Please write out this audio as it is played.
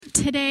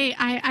today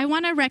I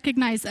want to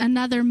recognize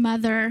another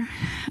mother.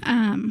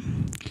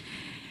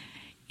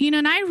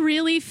 And I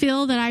really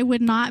feel that I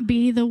would not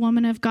be the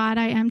woman of God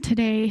I am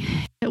today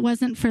if it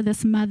wasn't for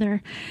this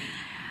mother.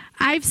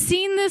 I've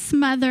seen this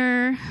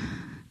mother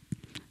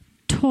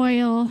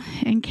toil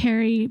and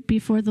carry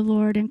before the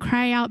Lord and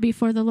cry out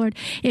before the Lord.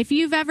 If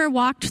you've ever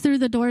walked through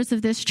the doors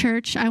of this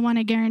church, I want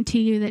to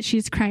guarantee you that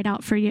she's cried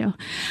out for you.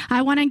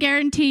 I want to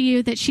guarantee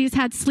you that she's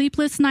had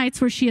sleepless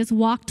nights where she has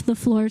walked the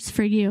floors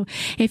for you.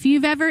 If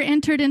you've ever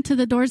entered into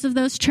the doors of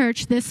those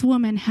church, this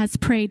woman has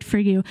prayed for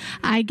you.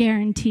 I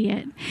guarantee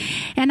it.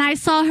 And I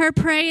saw her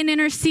pray and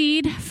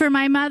intercede for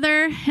my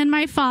mother and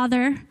my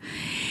father,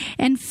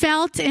 and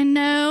felt and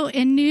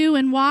knew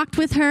and walked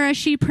with her as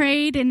she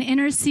prayed and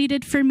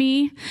interceded for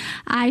me.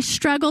 I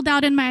struggled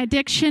out in my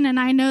addiction, and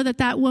I know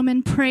that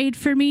woman prayed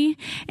for me.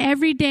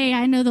 Every day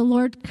I know the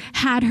Lord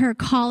had her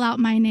call out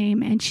my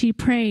name, and she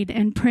prayed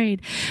and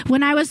prayed.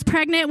 When I was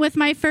pregnant with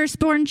my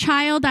firstborn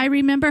child, I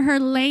remember her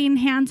laying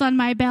hands on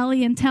my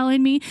belly and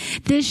telling me,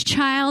 this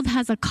child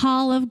has a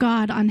call of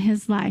God on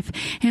his life.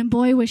 And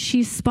boy, was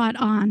she spot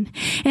on.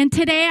 And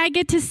today I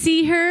get to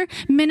see her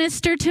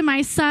minister to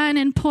my son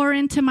and pour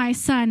into my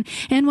son.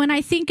 And when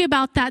I think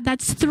about that,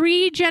 that's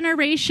 3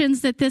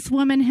 generations that this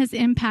woman has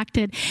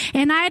impacted.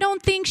 And I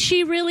don't think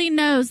she really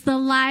knows the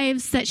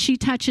lives that she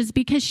touches,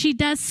 because she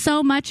does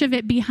so much of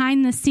it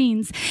behind the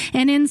scenes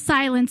and in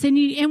silence.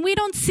 And we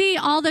don't see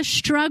all the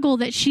struggle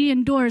that she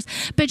endures,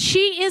 but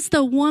she is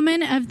the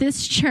woman of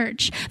this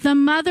church, the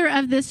mother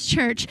of this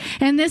church.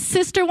 And this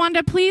sister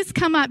Wanda, please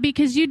come up,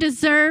 because you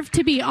deserve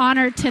to be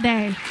honored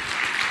today.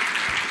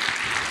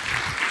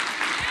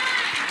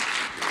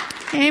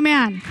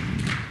 Amen.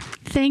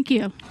 Thank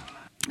you.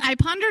 I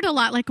pondered a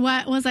lot,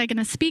 what was I going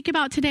to speak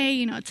about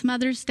today? It's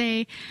Mother's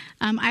Day.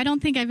 I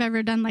don't think I've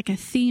ever done a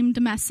themed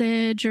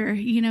message or,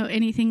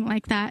 anything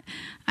like that.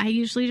 I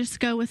usually just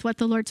go with what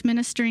the Lord's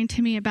ministering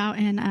to me about.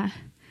 And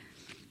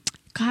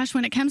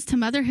when it comes to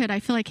motherhood, I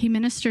feel like he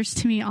ministers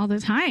to me all the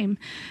time.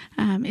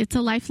 It's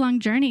a lifelong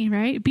journey,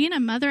 right? Being a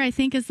mother, I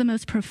think, is the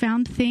most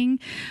profound thing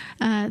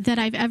that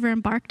I've ever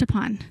embarked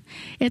upon.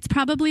 It's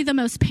probably the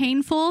most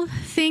painful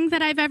thing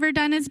that I've ever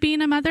done as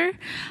being a mother,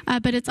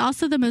 but it's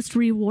also the most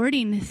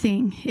rewarding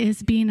thing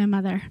is being a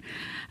mother.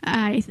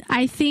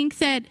 I think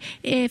that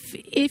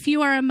if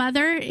you are a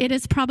mother, it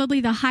is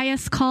probably the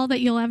highest call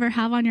that you'll ever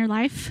have on your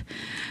life,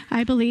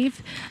 I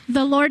believe.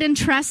 The Lord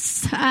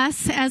entrusts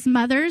us as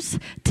mothers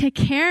to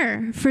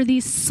care for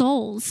these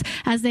souls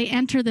as they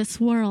enter this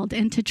world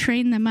and to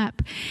train them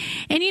up.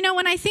 And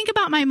when I think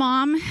about my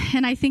mom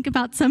and I think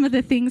about some of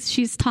the things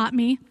she's taught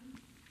me,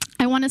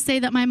 I want to say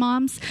that my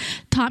mom's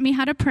taught me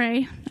how to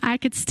pray. I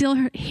could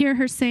still hear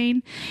her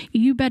saying,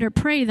 "You better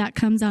pray that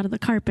comes out of the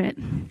carpet."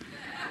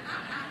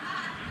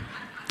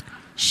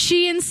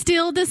 She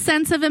instilled a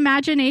sense of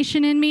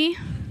imagination in me.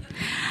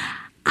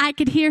 I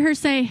could hear her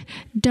say,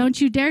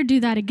 "Don't you dare do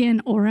that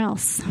again or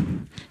else."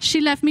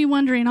 She left me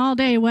wondering all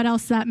day what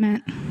else that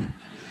meant.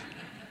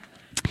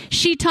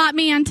 She taught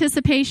me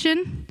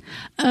anticipation.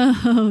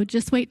 Oh,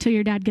 just wait till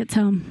your dad gets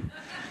home.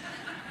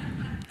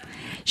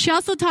 She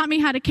also taught me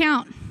how to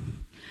count.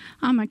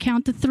 I'm going to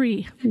count to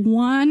 3.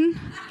 1,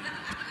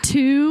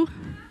 2.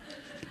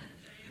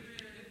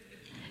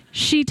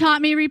 She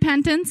taught me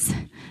repentance.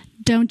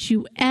 Don't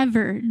you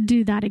ever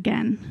do that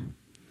again.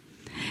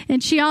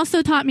 And she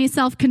also taught me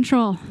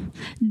self-control.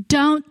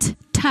 Don't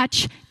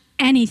touch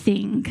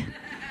anything.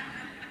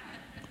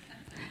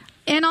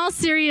 In all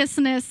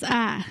seriousness,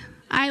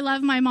 I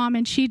love my mom,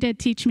 and she did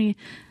teach me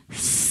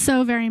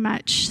so very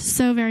much,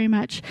 so very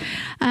much.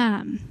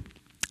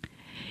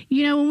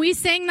 When we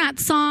sang that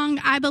song,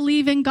 I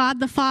believe in God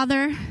the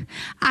Father.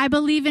 I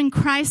believe in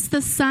Christ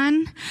the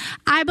Son.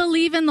 I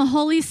believe in the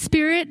Holy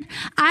Spirit.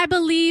 I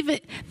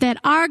believe that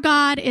our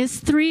God is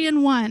 3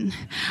 in 1.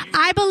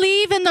 I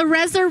believe in the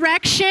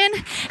resurrection,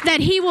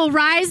 that he will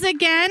rise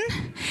again.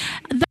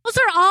 Those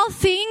are all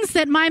things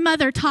that my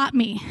mother taught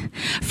me.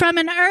 From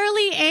an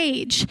early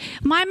age,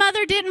 my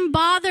mother didn't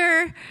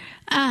bother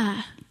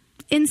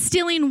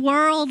instilling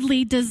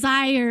worldly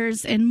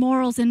desires and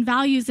morals and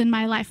values in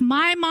my life.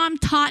 My mom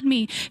taught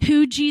me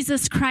who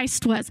Jesus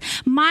Christ was.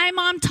 My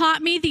mom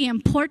taught me the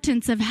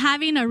importance of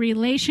having a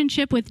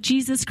relationship with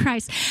Jesus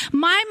Christ.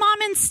 My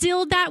mom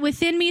instilled that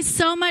within me,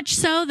 so much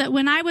so that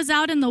when I was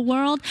out in the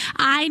world,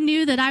 I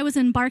knew that I was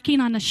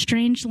embarking on a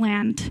strange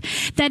land.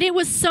 That it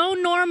was so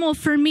normal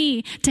for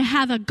me to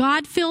have a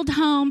God-filled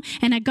home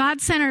and a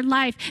God-centered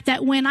life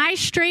that when I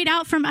strayed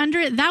out from under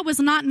it, that was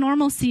not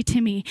normalcy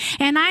to me.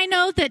 And I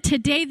know that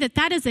today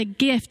that is a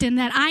gift, and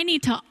that I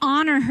need to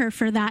honor her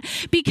for that,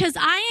 because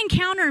I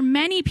encounter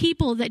many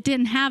people that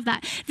didn't have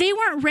that. They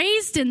weren't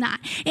raised in that.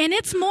 And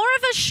it's more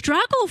of a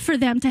struggle for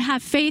them to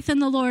have faith in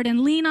the Lord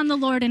and lean on the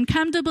Lord and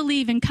come to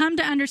believe and come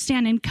to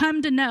understand and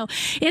come to know.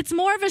 It's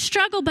more of a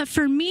struggle, but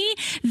for me,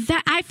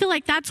 that I feel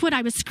like that's what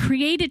I was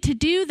created to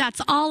do.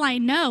 That's all I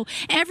know.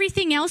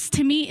 Everything else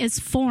to me is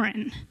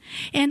foreign.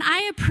 And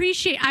I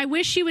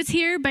wish she was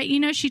here, but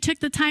she took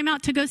the time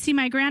out to go see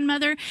my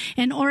grandmother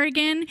in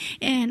Oregon.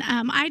 And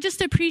I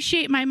just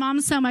appreciate my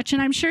mom so much.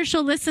 And I'm sure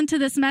she'll listen to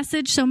this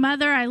message. So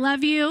Mother, I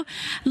love you.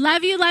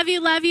 Love you, love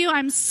you, love you.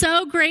 I'm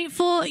so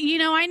grateful.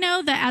 I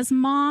know that as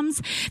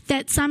moms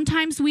that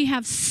sometimes we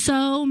have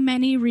so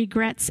many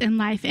regrets in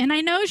life. And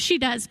I know she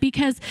does,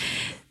 because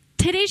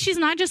today, she's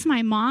not just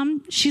my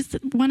mom, she's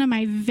one of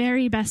my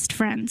very best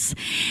friends.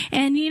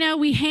 And,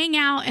 we hang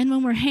out, and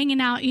when we're hanging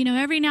out,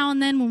 every now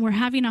and then when we're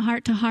having a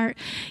heart-to-heart,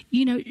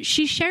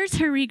 she shares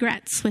her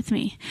regrets with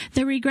me,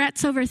 the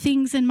regrets over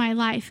things in my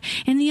life.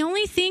 And the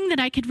only thing that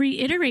I could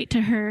reiterate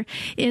to her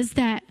is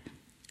that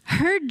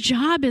her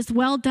job is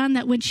well done,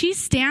 that when she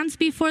stands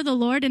before the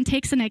Lord and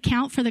takes an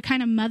account for the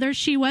kind of mother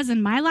she was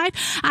in my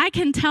life, I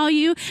can tell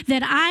you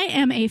that I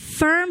am a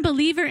firm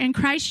believer in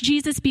Christ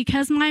Jesus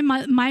because my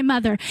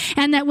mother,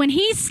 and that when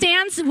she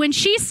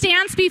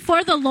stands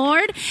before the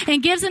Lord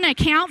and gives an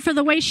account for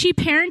the way she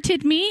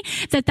parented me,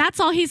 that's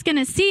all he's going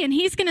to see. And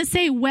he's going to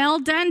say, well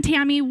done,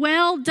 Tammy,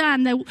 well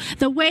done.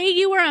 The way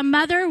you were a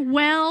mother,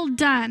 well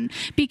done,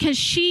 because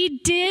she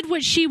did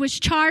what she was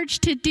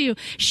charged to do.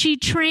 She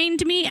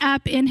trained me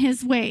up in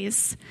his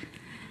ways.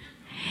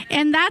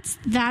 And that's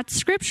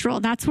scriptural.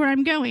 That's where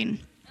I'm going.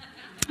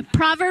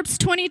 Proverbs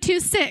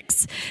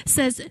 22:6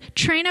 says,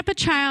 train up a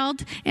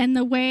child in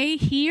the way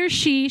he or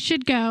she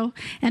should go,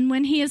 and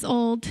when he is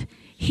old,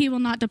 he will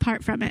not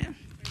depart from it.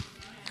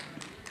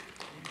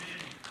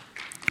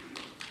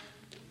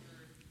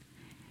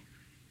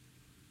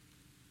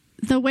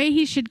 The way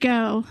he should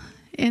go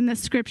in the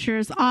scripture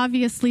is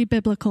obviously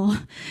biblical,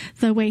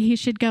 the way he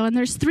should go. And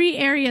there's 3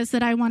 areas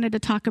that I wanted to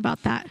talk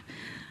about that.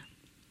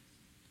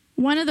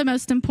 One of the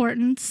most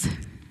important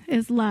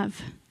is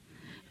love.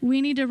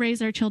 We need to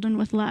raise our children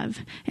with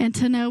love and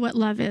to know what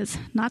love is.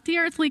 Not the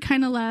earthly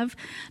kind of love,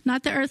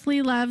 not the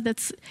earthly love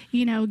that's,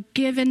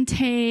 give and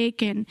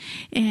take and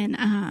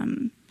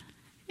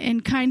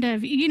kind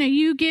of,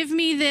 you give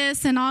me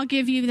this and I'll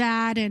give you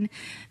that, and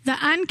the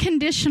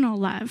unconditional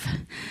love.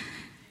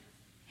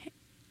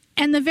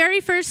 And the very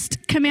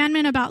first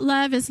commandment about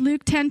love is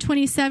Luke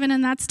 10:27,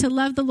 and that's to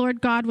love the Lord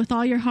God with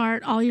all your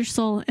heart, all your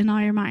soul, and all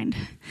your mind.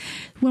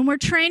 When we're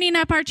training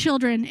up our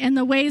children in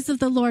the ways of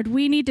the Lord,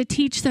 we need to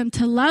teach them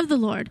to love the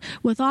Lord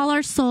with all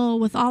our soul,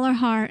 with all our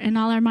heart, and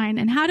all our mind.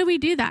 And how do we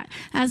do that?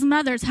 As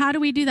mothers, how do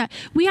we do that?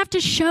 We have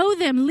to show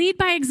them, lead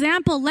by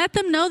example, let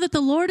them know that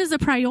the Lord is a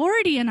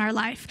priority in our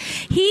life.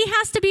 He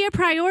has to be a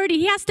priority.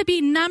 He has to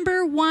be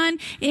number one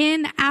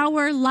in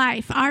our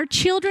life. Our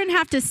children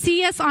have to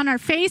see us on our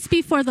face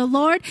before the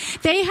Lord.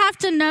 They have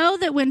to know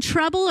that when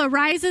trouble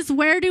arises,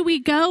 where do we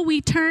go?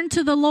 We turn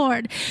to the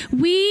Lord.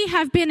 We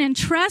have been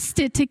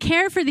entrusted to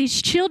care for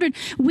these children.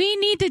 We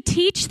need to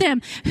teach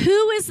them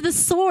who is the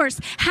source.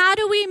 How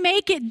do we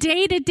make it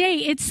day to day?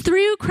 It's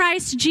through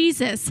Christ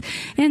Jesus.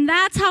 And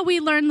that's how we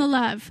learn the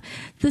love.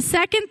 The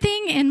second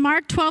thing in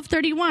Mark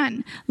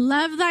 12:31,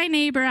 love thy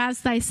neighbor as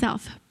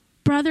thyself.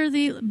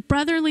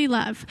 Brotherly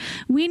love.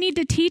 We need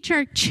to teach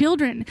our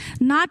children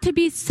not to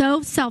be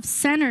so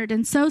self-centered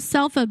and so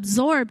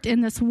self-absorbed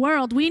in this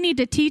world. We need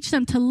to teach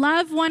them to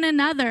love one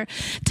another,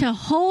 to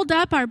hold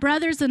up our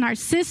brothers and our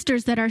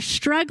sisters that are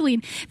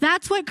struggling.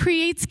 That's what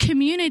creates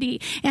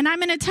community. And I'm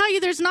going to tell you,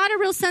 there's not a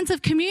real sense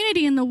of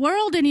community in the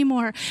world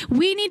anymore.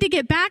 We need to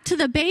get back to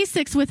the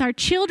basics with our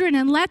children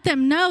and let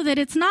them know that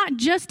it's not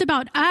just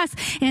about us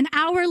and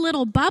our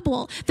little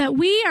bubble, that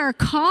we are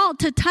called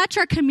to touch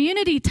our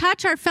community,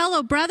 touch our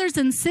fellow brothers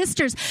and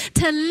sisters,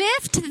 to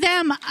lift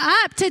them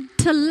up,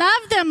 to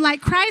love them like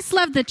Christ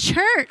loved the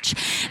church.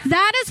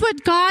 That is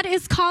what God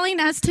is calling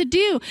us to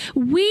do.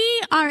 We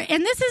are,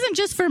 and this isn't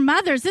just for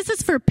mothers, this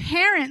is for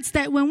parents,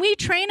 that when we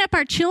train up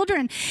our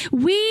children,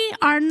 we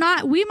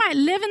might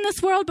live in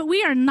this world, but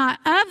we are not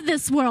of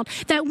this world.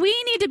 That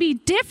we need to be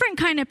different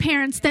kind of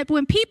parents, that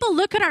when people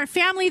look at our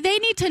family, they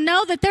need to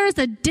know that there is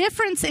a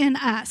difference in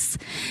us,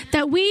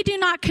 that we do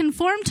not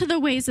conform to the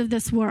ways of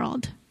this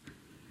world.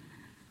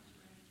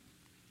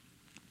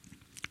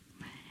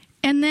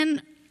 And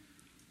then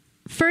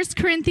 1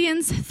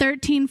 Corinthians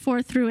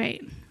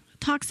 13:4-8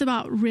 talks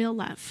about real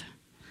love.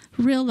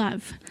 Real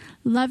love.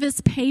 Love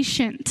is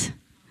patient.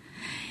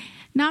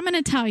 Now I'm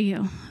going to tell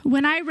you,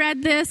 when I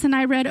read this and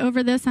I read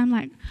over this, I'm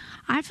like,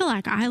 I feel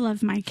like I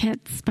love my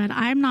kids, but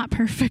I'm not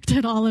perfect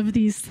at all of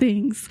these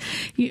things.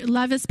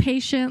 Love is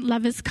patient.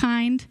 Love is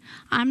kind.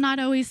 I'm not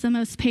always the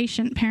most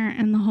patient parent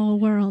in the whole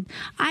world.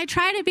 I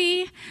try to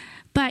be.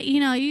 But,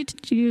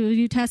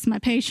 you test my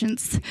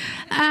patience.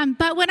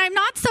 But when I'm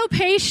not so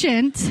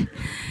patient,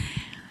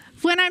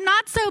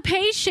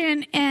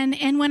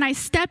 and when I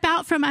step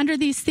out from under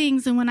these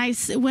things, and when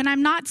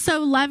I'm not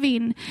so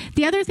loving,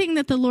 the other thing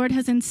that the Lord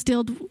has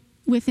instilled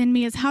within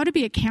me is how to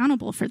be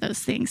accountable for those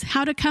things,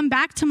 how to come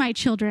back to my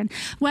children,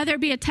 whether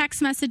it be a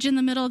text message in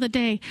the middle of the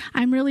day.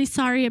 I'm really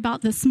sorry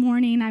about this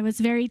morning. I was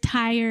very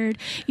tired.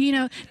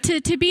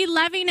 To be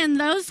loving in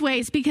those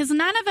ways, because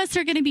none of us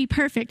are going to be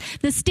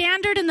perfect. The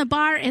standard and the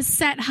bar is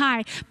set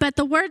high, but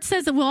the word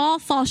says that we'll all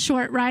fall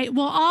short, right?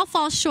 We'll all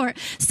fall short.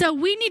 So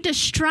we need to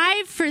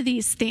strive for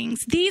these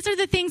things. These are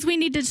the things we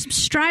need to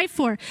strive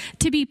for,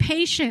 to be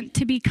patient,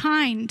 to be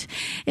kind.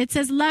 It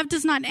says love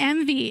does not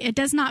envy, it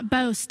does not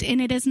boast,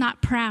 and it is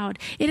not proud.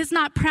 It is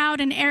not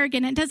proud and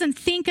arrogant. It doesn't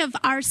think of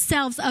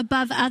ourselves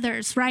above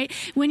others, right?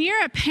 When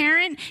you're a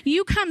parent,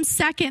 you come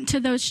second to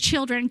those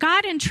children.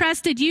 God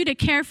entrusted you to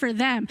care for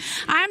them.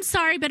 I'm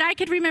sorry, but I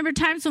could remember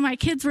times when my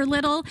kids were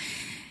little,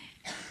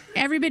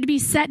 everybody be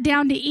sat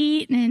down to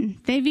eat, and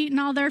they've eaten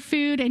all their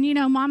food, and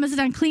mama's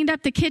done cleaned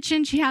up the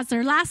kitchen. She has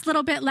their last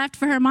little bit left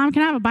for her. Mom,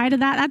 can I have a bite of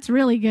that? That's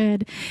really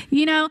good.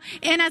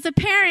 And as a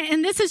parent,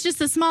 and this is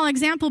just a small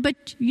example,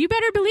 but you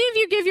better believe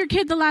you give your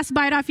kid the last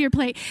bite off your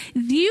plate.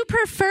 You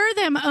prefer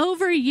them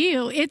over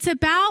you. It's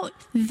about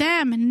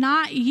them,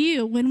 not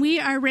you, when we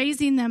are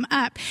raising them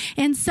up.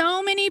 And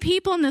so many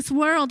people in this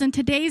world in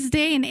today's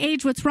day and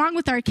age, what's wrong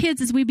with our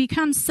kids is we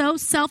become so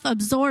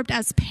self-absorbed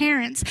as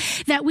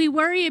parents that we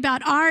worry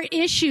about our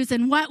issues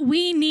and what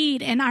we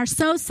need and are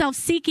so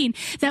self-seeking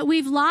that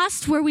we've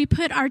lost where we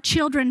put our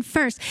children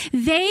first.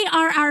 They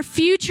are our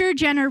future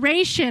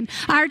generation.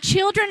 Our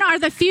children are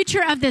the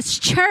future of this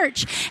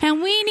church,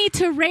 and we need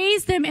to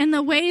raise them in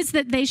the ways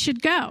that they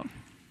should go.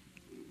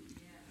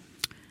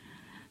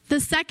 The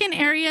second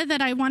area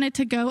that I wanted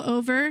to go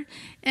over,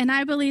 and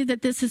I believe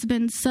that this has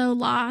been so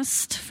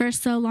lost for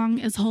so long,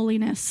 is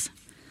holiness.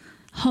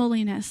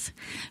 Holiness.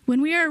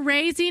 When we are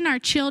raising our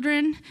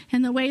children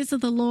in the ways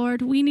of the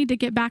Lord, we need to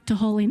get back to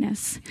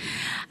holiness.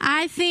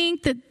 I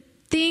think that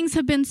things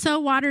have been so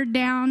watered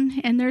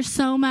down, and there's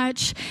so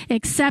much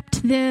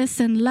accept this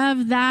and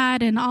love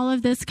that and all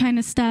of this kind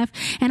of stuff.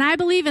 And I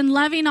believe in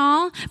loving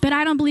all, but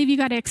I don't believe you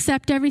got to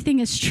accept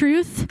everything as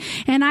truth.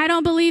 And I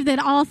don't believe that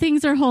all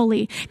things are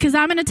holy. Because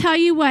I'm going to tell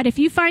you what, if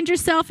you find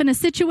yourself in a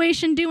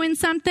situation doing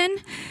something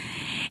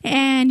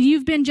and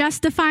you've been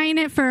justifying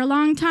it for a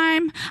long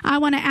time, I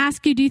want to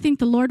ask you, do you think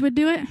the Lord would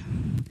do it?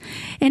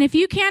 And if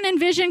you can't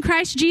envision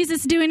Christ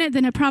Jesus doing it,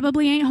 then it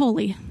probably ain't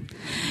holy.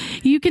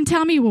 You can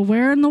tell me, well,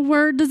 where in the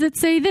Word does it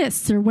say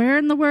this? Or where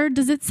in the Word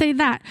does it say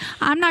that?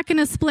 I'm not going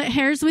to split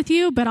hairs with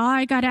you, but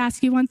I got to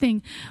ask you one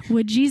thing.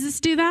 Would Jesus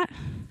do that?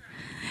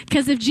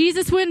 Because if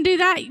Jesus wouldn't do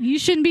that, you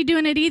shouldn't be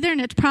doing it either, and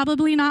it's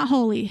probably not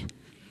holy.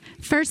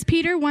 1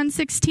 Peter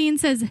 1:16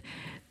 says,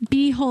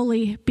 be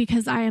holy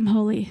because I am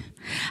holy.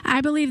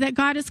 I believe that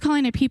God is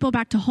calling a people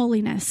back to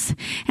holiness,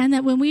 and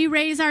that when we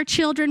raise our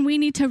children, we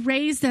need to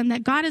raise them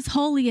that God is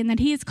holy and that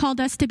He has called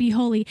us to be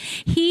holy.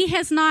 He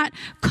has not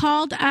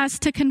called us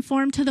to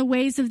conform to the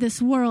ways of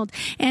this world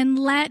and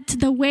let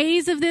the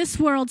ways of this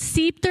world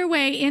seep their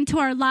way into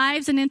our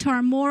lives and into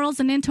our morals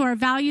and into our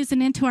values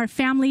and into our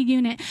family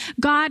unit.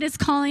 God is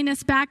calling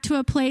us back to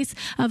a place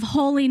of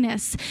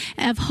holiness,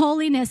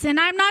 And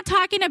I'm not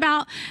talking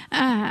about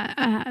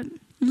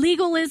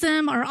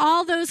legalism or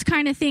all those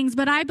kind of things,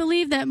 but I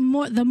believe that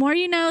the more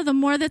you know, the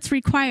more that's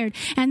required,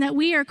 and that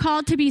we are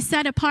called to be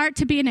set apart,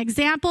 to be an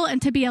example,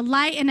 and to be a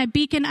light and a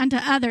beacon unto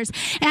others,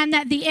 and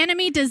that the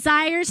enemy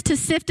desires to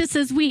sift us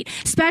as wheat,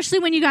 especially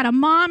when you got a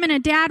mom and a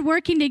dad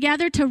working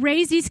together to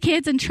raise these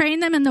kids and train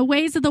them in the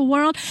ways of the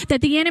world,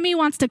 that the enemy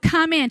wants to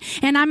come in.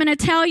 And I'm going to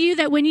tell you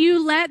that when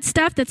you let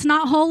stuff that's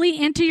not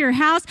holy into your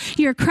house,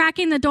 you're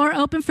cracking the door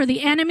open for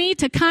the enemy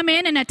to come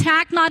in and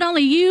attack not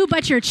only you,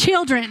 but your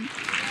children.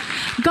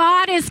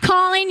 God is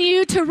calling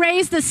you to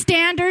raise the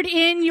standard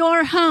in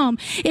your home.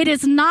 It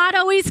is not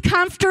always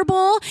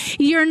comfortable.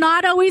 You're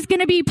not always going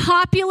to be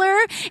popular,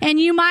 and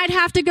you might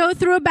have to go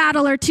through a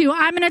battle or two.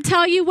 I'm going to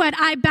tell you what,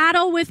 I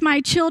battle with my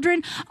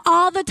children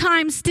all the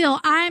time still.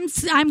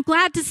 I'm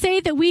glad to say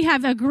that we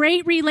have a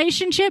great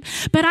relationship,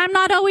 but I'm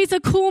not always a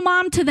cool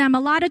mom to them.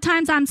 A lot of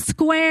times I'm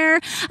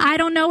square. I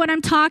don't know what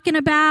I'm talking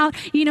about.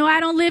 I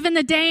don't live in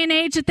the day and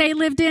age that they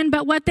lived in,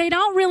 but what they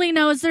don't really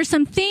know is there's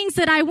some things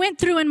that I went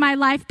through in my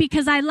life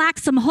because I lack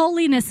some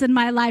holiness in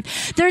my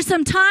life. There's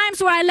some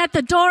times where I let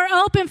the door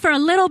open for a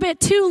little bit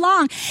too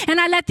long,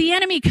 and I let the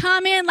enemy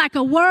come in like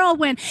a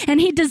whirlwind, and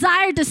he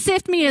desired to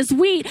sift me as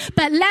wheat,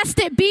 but lest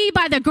it be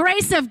by the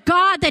grace of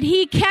God that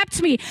he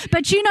kept me.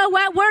 But you know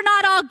what? We're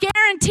not all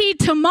guaranteed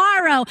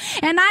tomorrow,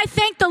 and I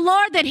thank the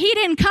Lord that he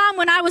didn't come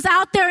when I was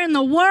out there in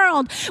the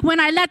world, when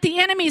I let the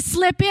enemy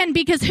slip in,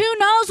 because who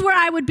knows where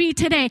I would be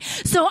today.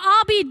 So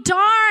I'll be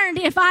darned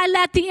if I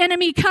let the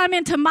enemy come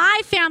into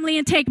my family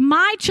and take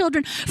my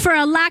children for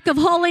a lack of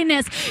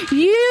holiness.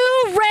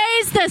 You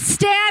raise the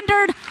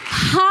standard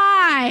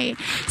high.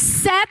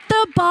 Set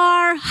the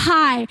bar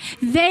high.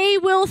 They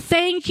will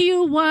thank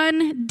you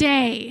one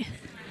day.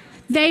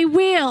 They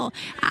will.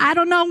 I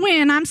don't know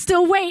when. I'm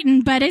still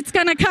waiting, but it's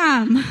going to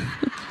come.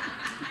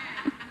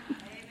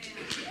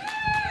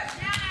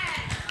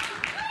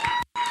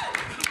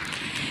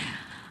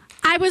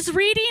 I was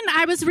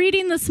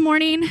reading this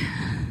morning.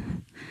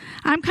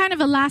 I'm kind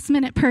of a last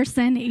minute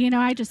person.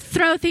 I just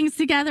throw things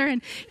together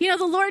and,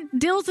 the Lord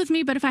deals with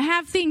me. But if I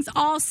have things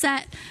all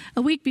set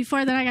a week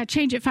before, then I got to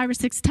change it 5 or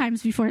 6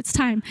 times before it's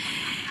time.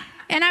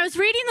 And I was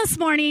reading this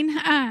morning,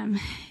 and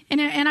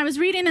I was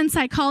reading in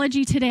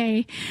Psychology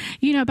Today,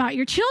 about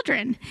your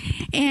children.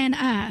 And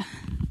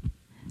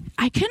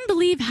I couldn't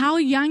believe how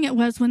young it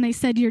was when they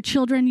said your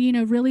children,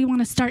 really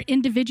want to start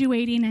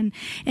individuating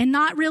and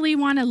not really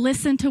want to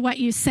listen to what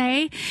you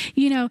say.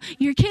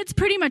 Your kids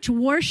pretty much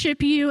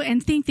worship you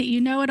and think that you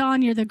know it all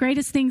and you're the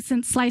greatest thing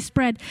since sliced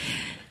bread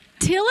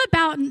till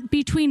about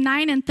between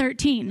 9 and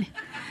 13.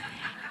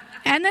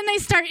 And then they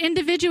start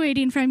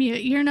individuating from you.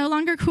 You're no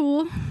longer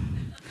cool.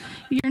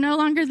 You're no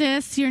longer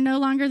this. You're no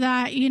longer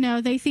that.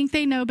 They think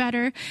they know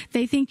better.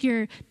 They think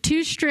you're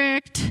too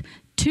strict,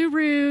 too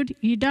rude,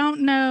 you don't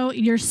know,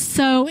 you're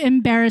so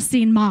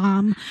embarrassing,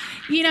 Mom.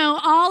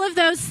 All of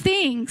those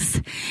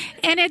things.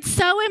 And it's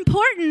so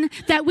important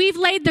that we've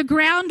laid the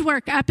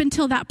groundwork up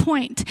until that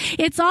point.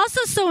 It's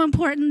also so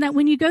important that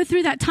when you go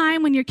through that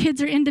time when your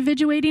kids are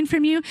individuating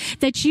from you,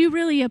 that you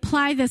really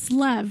apply this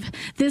love.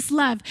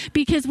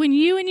 Because when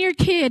you and your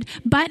kid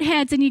butt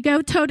heads and you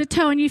go toe to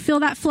toe and you feel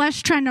that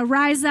flesh trying to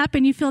rise up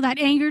and you feel that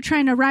anger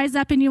trying to rise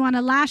up and you want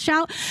to lash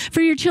out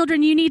for your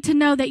children, you need to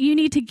know that you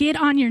need to get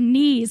on your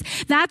knees.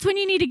 That's when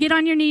you need to get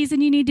on your knees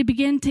and you need to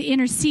begin to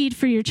intercede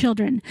for your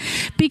children.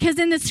 Because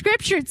in the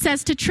scripture it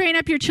says to train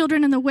up your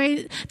children in the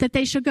way that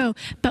they shall go.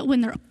 But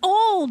when they're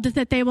old,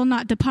 that they will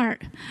not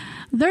depart.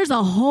 There's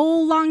a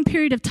whole long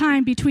period of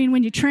time between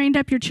when you trained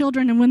up your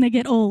children and when they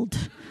get old.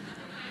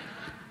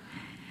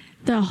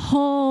 The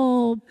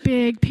whole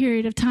big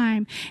period of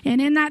time.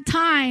 And in that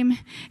time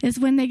is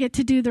when they get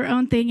to do their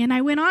own thing. And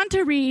I went on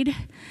to read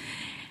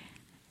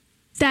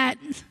that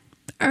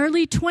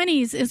early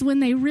 20s is when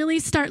they really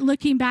start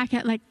looking back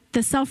at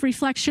the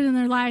self-reflection in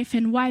their life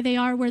and why they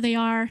are where they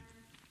are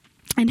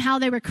and how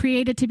they were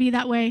created to be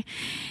that way.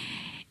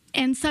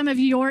 And some of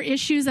your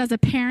issues as a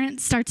parent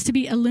starts to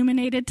be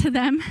illuminated to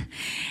them.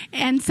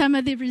 And some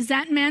of the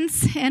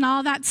resentments and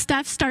all that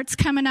stuff starts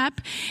coming up.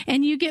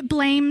 And you get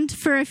blamed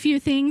for a few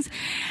things.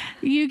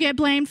 You get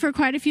blamed for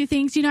quite a few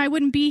things. I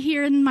wouldn't be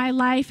here in my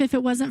life if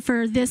it wasn't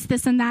for this,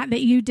 and that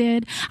you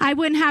did. I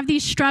wouldn't have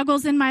these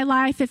struggles in my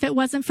life if it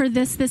wasn't for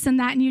this, and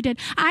that, and you did.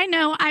 I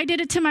know I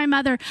did it to my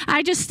mother.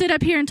 I just stood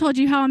up here and told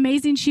you how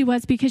amazing she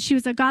was because she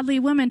was a godly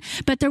woman.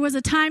 But there was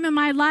a time in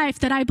my life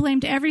that I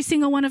blamed every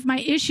single one of my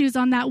issues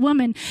on that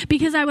woman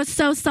because I was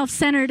so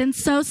self-centered and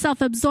so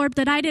self-absorbed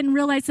that I didn't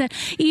realize that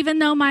even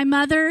though my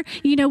mother,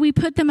 we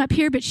put them up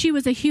here, but she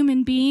was a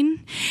human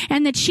being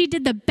and that she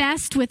did the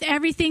best with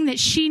everything that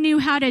she knew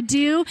how to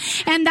do.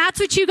 And that's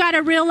what you got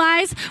to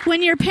realize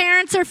when your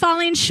parents are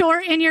falling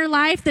short in your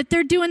life, that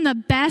they're doing the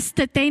best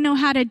that they know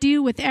how to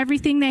do with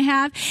everything they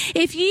have.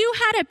 If you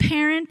had a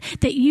parent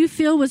that you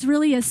feel was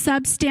really a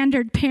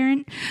substandard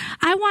parent,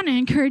 I want to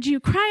encourage you,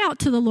 cry out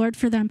to the Lord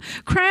for them.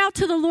 Cry out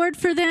to the Lord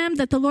for them,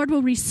 that the Lord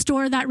will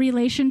restore that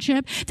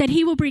relationship, that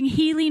he will bring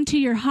healing to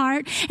your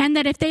heart, and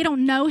that if they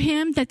don't know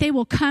him, that they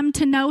will come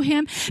to know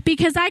him.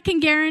 Because I can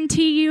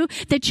guarantee you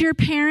that your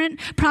parent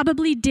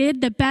probably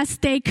did the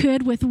best they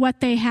could with what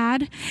they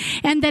had,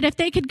 and that if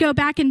they could go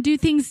back and do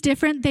things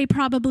different, they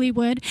probably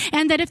would,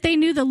 and that if they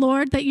knew the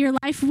Lord, that your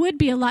life would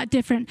be a lot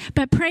different.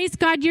 But praise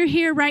God, you're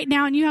here right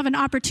now, and you have an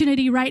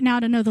opportunity right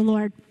now to know the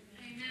Lord.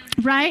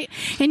 Right?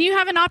 And you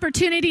have an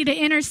opportunity to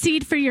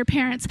intercede for your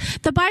parents.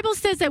 The Bible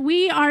says that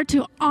we are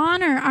to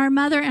honor our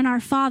mother and our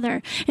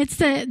father. It's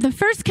the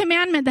first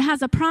commandment that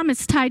has a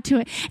promise tied to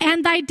it.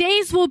 And thy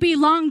days will be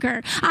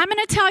longer. I'm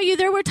going to tell you,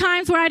 there were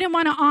times where I didn't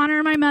want to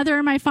honor my mother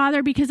or my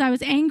father because I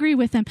was angry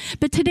with them.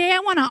 But today I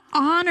want to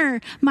honor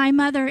my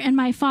mother and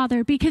my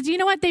father because you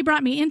know what? They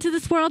brought me into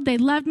this world. They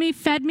loved me,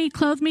 fed me,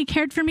 clothed me,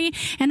 cared for me.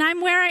 And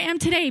I'm where I am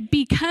today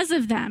because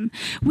of them.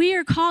 We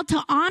are called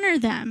to honor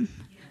them.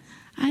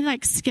 I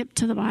skip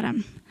to the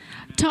bottom.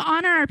 To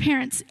honor our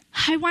parents.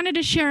 I wanted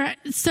to share.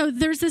 So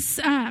there's this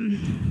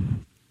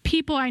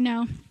people I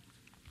know.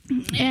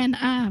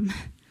 And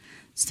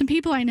some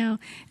people I know.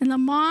 And the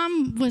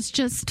mom was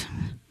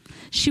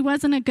she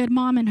wasn't a good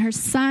mom. And her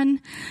son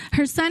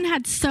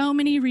had so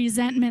many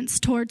resentments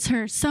towards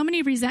her. So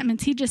many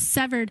resentments. He just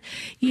severed,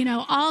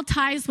 all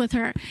ties with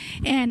her.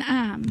 And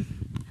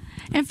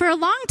for a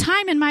long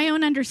time in my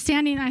own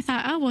understanding, I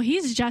thought, oh, well,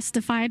 he's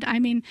justified. I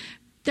mean,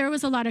 there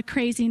was a lot of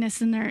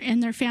craziness in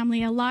their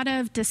family, a lot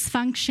of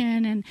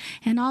dysfunction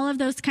and all of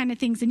those kind of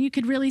things. And you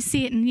could really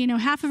see it. And,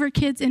 half of her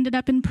kids ended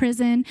up in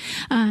prison.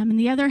 And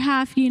the other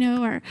half,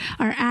 are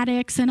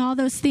addicts and all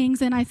those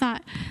things. And I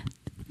thought,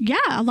 yeah,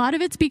 a lot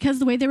of it's because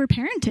the way they were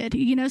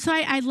parented, So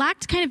I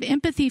lacked kind of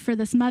empathy for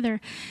this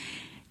mother.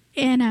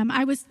 And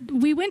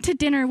we went to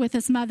dinner with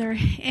this mother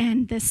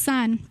and this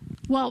son.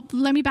 well,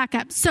 let me back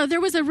up. So there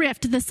was a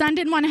rift. The son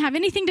didn't want to have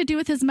anything to do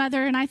with his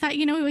mother, and I thought,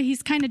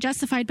 he's kind of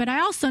justified, but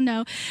I also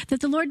know that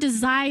the Lord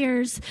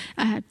desires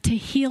to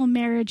heal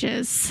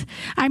marriages.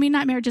 I mean,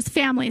 not marriages,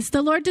 families.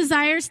 The Lord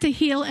desires to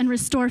heal and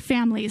restore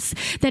families,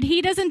 that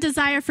he doesn't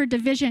desire for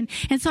division.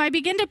 And so I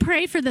began to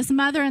pray for this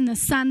mother and the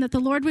son, that the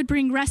Lord would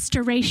bring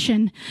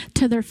restoration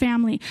to their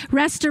family,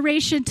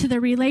 restoration to their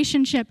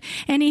relationship.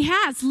 And he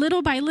has,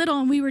 little by little,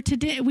 and we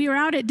were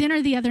out at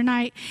dinner the other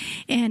night,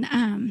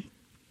 and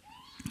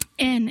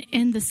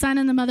the son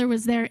and the mother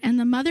was there, and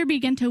the mother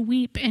began to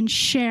weep and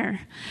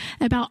share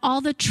about all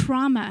the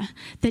trauma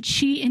that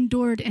she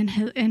endured in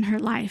her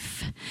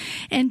life.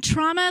 And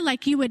trauma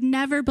like you would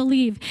never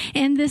believe.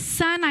 And this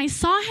son, I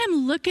saw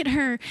him look at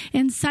her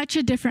in such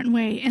a different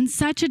way, in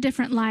such a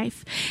different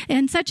life,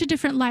 in such a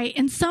different light.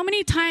 And so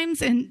many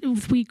times, and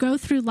we go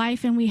through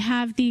life and we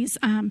have these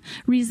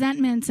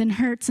resentments and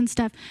hurts and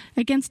stuff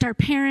against our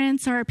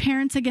parents, or our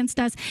parents against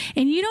us.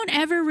 And you don't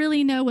ever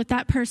really know what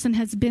that person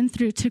has been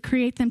through to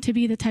create them to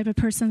be the type of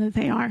person that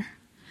they are.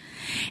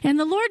 And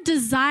the Lord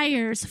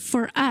desires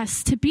for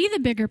us to be the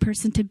bigger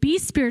person, to be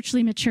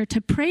spiritually mature, to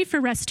pray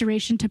for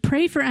restoration, to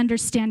pray for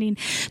understanding,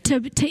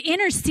 to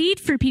intercede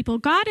for people.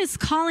 God is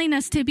calling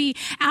us to be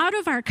out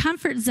of our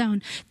comfort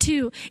zone.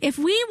 If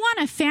we want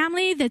a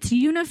family that's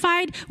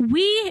unified,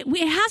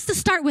 it has to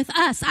start with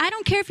us. I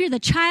don't care if you're the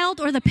child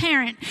or the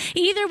parent.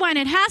 Either one,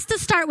 it has to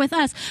start with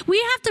us.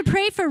 We have to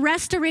pray for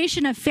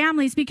restoration of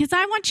families, because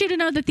I want you to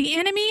know that the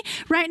enemy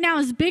right now,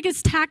 his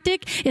biggest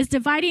tactic is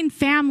dividing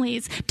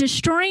families,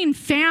 destroying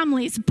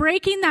families,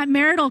 breaking that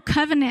marital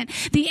covenant.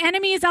 The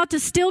enemy is out to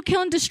steal,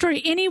 kill, and destroy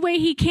any way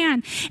he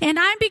can. And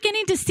I'm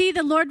beginning to see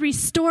the Lord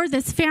restore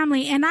this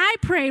family. And I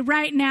pray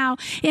right now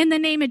in the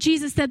name of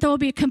Jesus that there will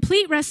be a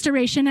complete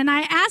restoration. And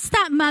I asked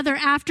that mother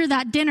after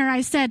that dinner,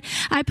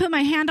 I put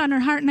my hand on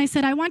her heart and I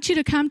said, I want you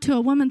to come to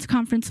a women's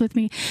conference with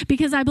me,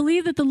 because I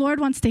believe that the Lord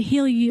wants to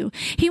heal you.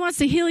 He wants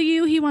to heal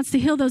you. He wants to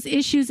heal those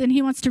issues, and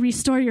he wants to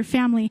restore your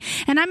family.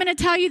 And I'm going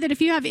to tell you that if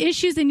you have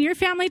issues in your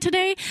family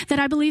today, that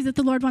I believe that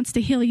the Lord wants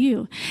to heal you.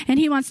 And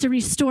he wants to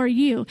restore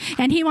you,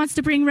 and he wants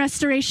to bring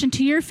restoration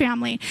to your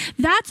family.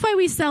 That's why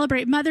we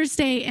celebrate Mother's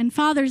Day and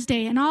Father's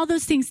Day and all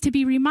those things, to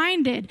be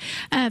reminded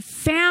of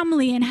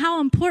family and how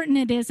important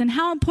it is, and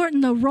how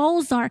important the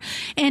roles are,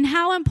 and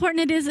how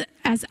important it is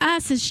as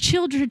us as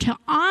children to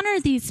honor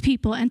these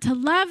people and to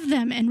love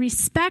them and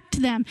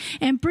respect them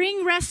and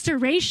bring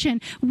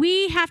restoration.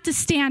 We have to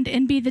stand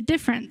and be the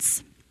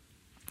difference.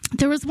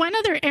 There was one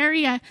other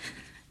area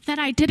that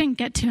I didn't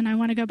get to, and I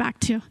want to go back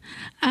to,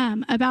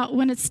 about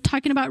when it's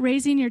talking about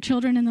raising your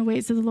children in the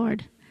ways of the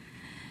Lord.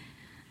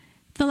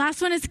 The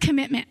last one is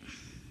commitment.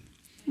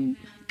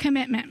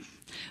 Commitment.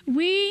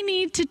 We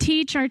need to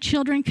teach our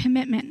children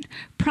commitment.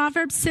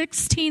 Proverbs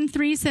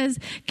 16:3 says,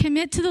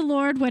 commit to the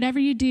Lord whatever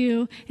you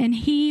do, and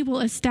he will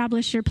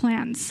establish your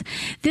plans.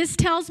 This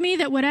tells me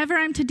that whatever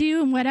I'm to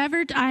do and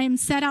whatever I'm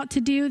set out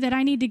to do, that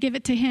I need to give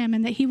it to him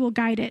and that he will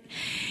guide it.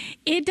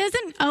 It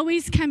doesn't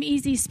always come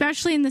easy,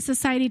 especially in the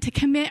society, to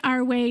commit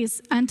our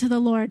ways unto the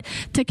Lord,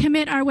 to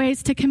commit our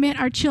ways, to commit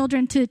our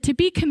children, to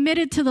be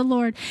committed to the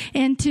Lord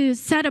and to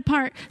set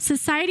apart.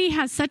 Society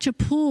has such a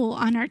pull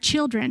on our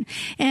children,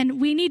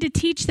 and we need to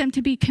teach them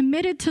to be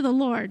committed to the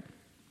Lord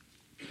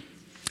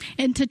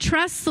and to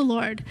trust the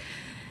Lord.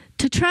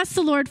 To trust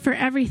the Lord for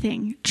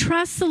everything.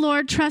 Trust the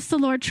Lord, trust the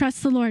Lord,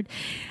 trust the Lord.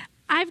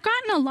 I've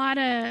gotten a lot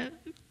of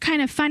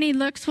kind of funny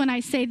looks when I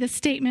say this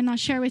statement I'll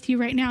share with you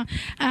right now.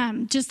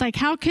 Just like,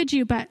 how could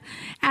you? But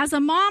as a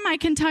mom, I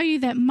can tell you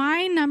that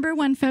my number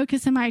one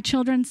focus in my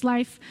children's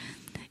life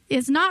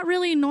is not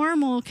really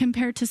normal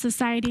compared to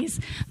society's.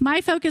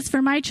 My focus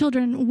for my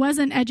children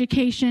wasn't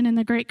education and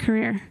the great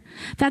career.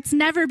 That's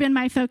never been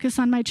my focus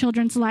on my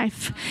children's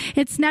life.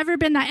 It's never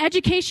been that.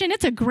 Education,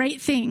 it's a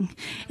great thing.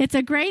 It's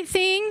a great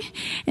thing,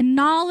 and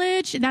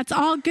knowledge, that's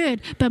all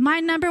good. But my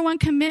number one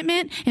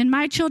commitment in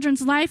my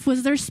children's life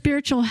was their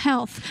spiritual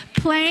health,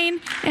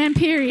 plain and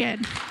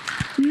period.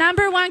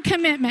 Number one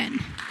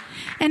commitment.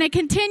 And it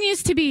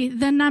continues to be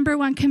the number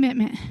one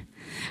commitment,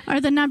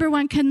 or the number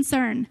one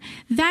concern.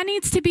 That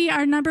needs to be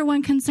our number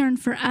one concern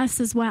for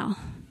us as well.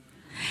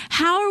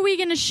 How are we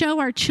going to show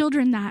our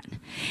children that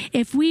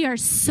if we are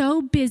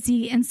so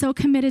busy and so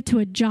committed to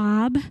a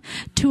job,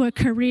 to a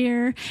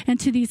career, and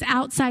to these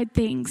outside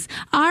things?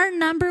 Our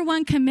number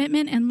one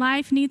commitment in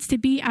life needs to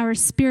be our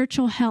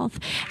spiritual health.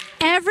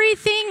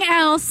 Everything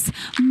else,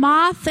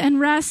 moth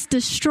and rust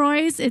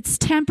destroys. It's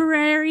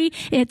temporary.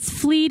 It's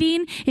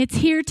fleeting. It's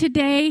here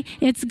today.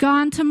 It's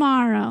gone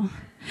tomorrow.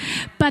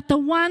 But the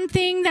one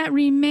thing that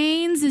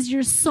remains is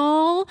your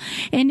soul,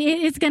 and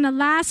it is going to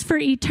last for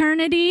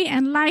eternity.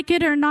 And like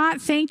it or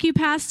not, thank you,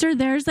 Pastor,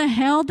 there's a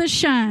hell to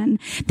shun,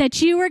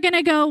 that you are going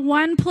to go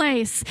one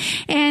place.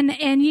 And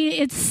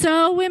it's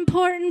so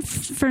important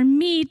for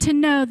me to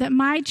know that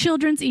my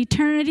children's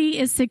eternity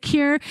is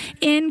secure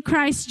in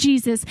Christ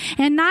Jesus.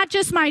 And not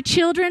just my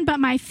children, but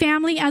my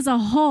family as a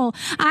whole.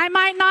 I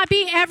might not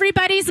be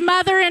everybody's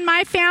mother in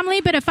my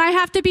family, but if I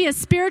have to be a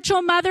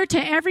spiritual mother to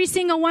every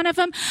single one of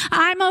them,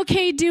 I I'm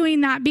okay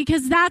doing that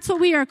because that's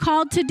what we are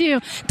called to do,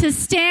 to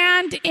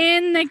stand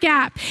in the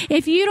gap.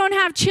 If you don't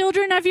have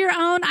children of your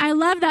own, I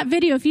love that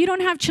video. If you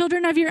don't have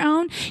children of your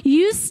own,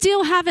 you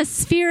still have a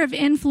sphere of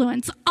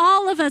influence.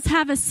 All of us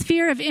have a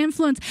sphere of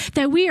influence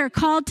that we are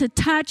called to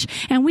touch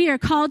and we are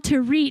called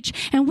to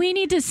reach. And we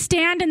need to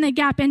stand in the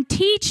gap and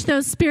teach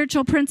those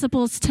spiritual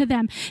principles to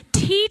them.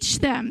 Teach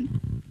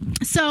them.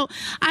 So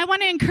I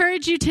want to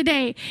encourage you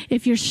today,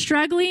 if you're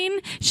struggling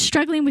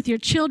with your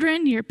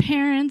children, your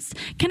parents,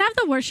 can I have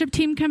the worship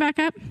team come back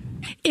up?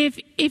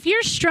 If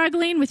you're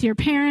struggling with your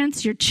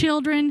parents, your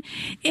children,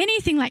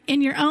 anything like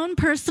in your own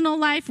personal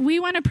life, we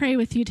want to pray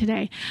with you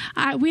today.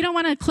 We don't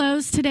want to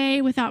close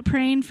today without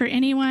praying for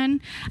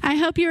anyone. I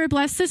hope you were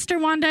blessed. Sister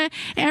Wanda,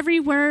 every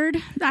word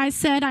I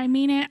said, I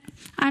mean it.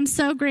 I'm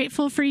so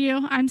grateful for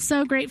you. I'm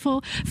so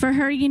grateful for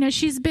her. You know,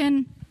 she's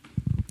been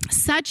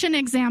such an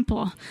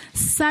example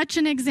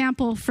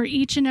for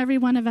each and every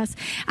one of us.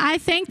 I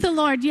thank the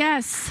Lord,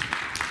 yes.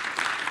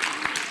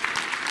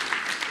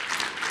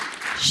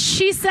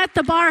 She set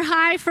the bar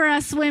high for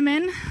us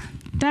women.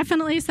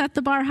 Definitely set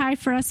the bar high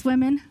for us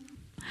women.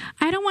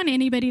 I don't want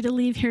anybody to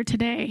leave here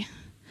today,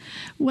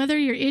 whether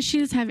your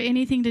issues have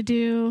anything to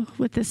do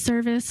with the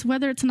service,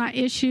 whether it's not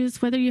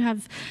issues, whether you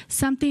have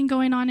something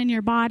going on in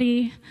your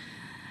body,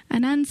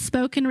 an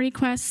unspoken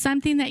request,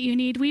 something that you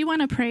need, we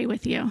want to pray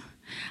with you.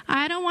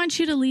 I don't want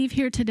you to leave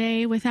here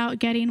today without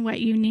getting what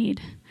you need.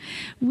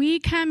 We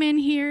come in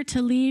here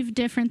to leave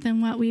different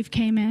than what we've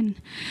came in.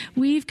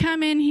 We've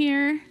come in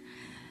here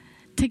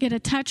to get a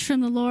touch from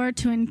the Lord,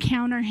 to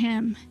encounter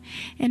him.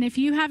 And if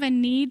you have a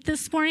need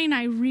this morning,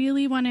 I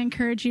really want to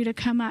encourage you to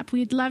come up.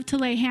 We'd love to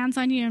lay hands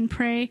on you and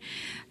pray.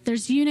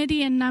 There's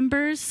unity in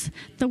numbers.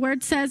 The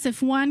word says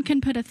if one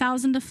can put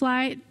 1,000 to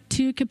flight,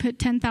 two could put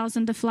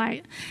 10,000 to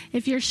flight.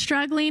 If you're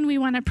struggling, we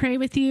want to pray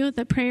with you.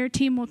 The prayer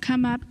team will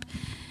come up.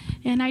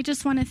 And I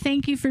just want to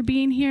thank you for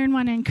being here and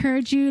want to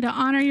encourage you to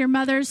honor your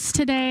mothers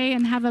today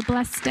and have a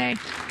blessed day.